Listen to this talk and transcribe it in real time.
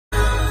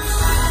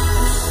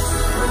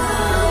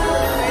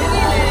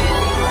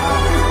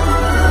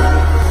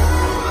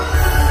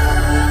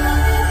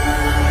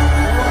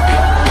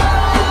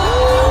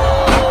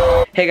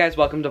Hey guys,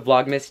 welcome to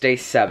Vlogmas Day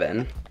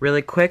 7.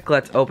 Really quick,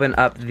 let's open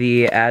up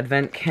the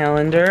advent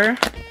calendar.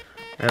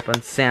 Right up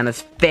on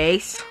Santa's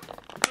face.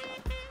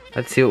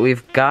 Let's see what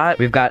we've got.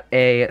 We've got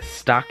a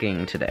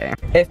stocking today.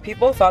 If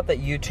people thought that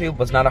YouTube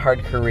was not a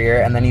hard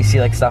career and then you see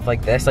like stuff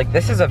like this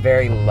is a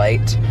very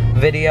light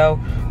video,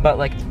 but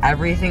like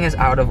everything is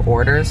out of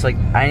order. So like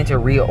I need to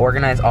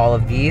reorganize all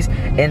of these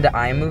into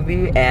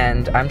iMovie,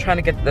 and I'm trying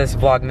to get this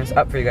Vlogmas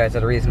up for you guys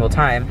at a reasonable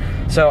time.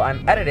 So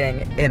I'm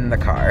editing in the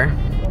car.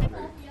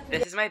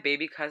 This is my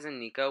baby cousin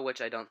Nico,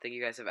 which I don't think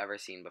you guys have ever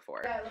seen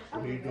before.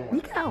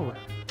 Nico!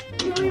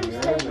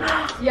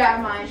 Yeah,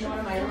 mine. One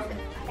of mine.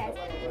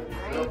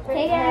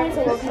 Hey guys,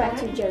 and welcome back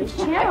to Joe's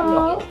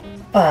channel.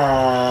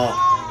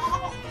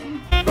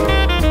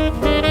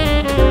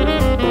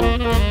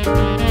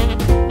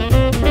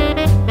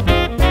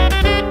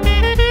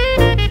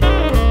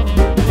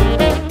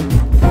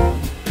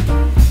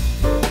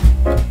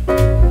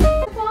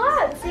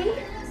 See?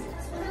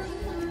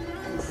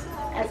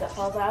 As it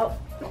falls out.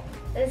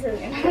 This is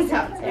gonna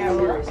sound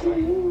terrible.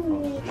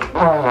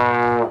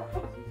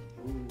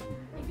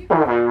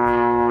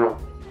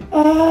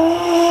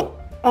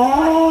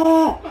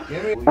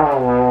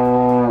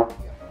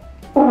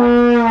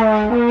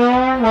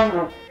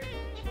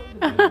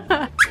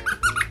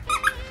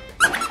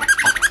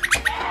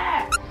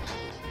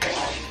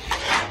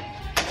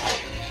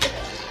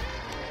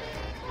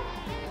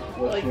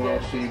 Like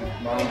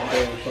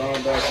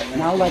this.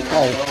 Now let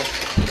go.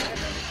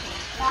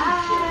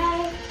 Bye.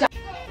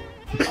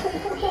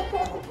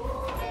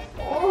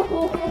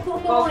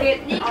 Go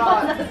get Nico.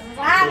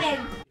 Salad.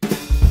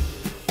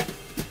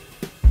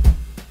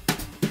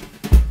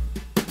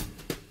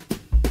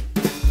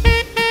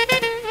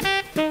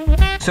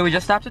 So we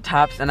just stopped at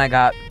Tops and I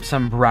got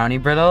some brownie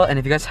brittle, and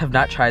if you guys have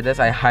not tried this,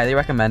 I highly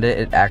recommend it.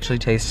 It actually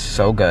tastes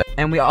so good.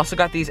 And we also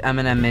got these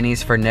M&M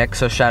minis for Nick,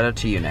 so shout out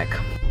to you, Nick.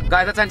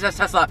 Guys, it says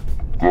Tesla.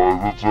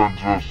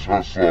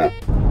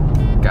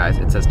 Guys,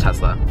 it says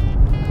Tesla.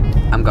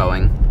 I'm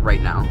going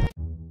right now.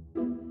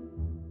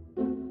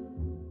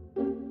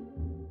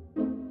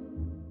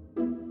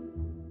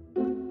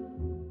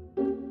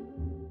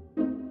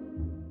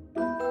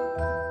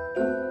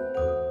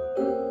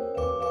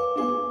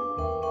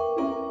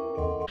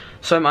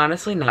 So I'm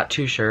honestly not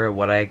too sure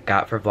what I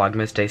got for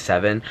Vlogmas Day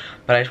 7,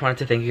 but I just wanted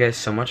to thank you guys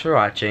so much for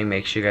watching.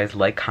 Make sure you guys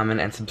like, comment,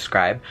 and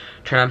subscribe.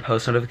 Turn on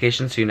post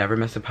notifications so you never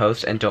miss a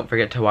post, and don't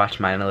forget to watch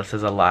mine and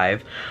Alyssa's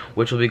Alive,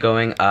 which will be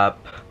going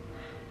up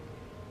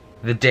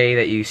the day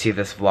that you see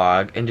this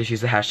vlog, and just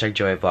use the hashtag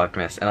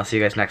JoyVlogmas, and I'll see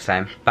you guys next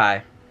time.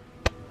 Bye.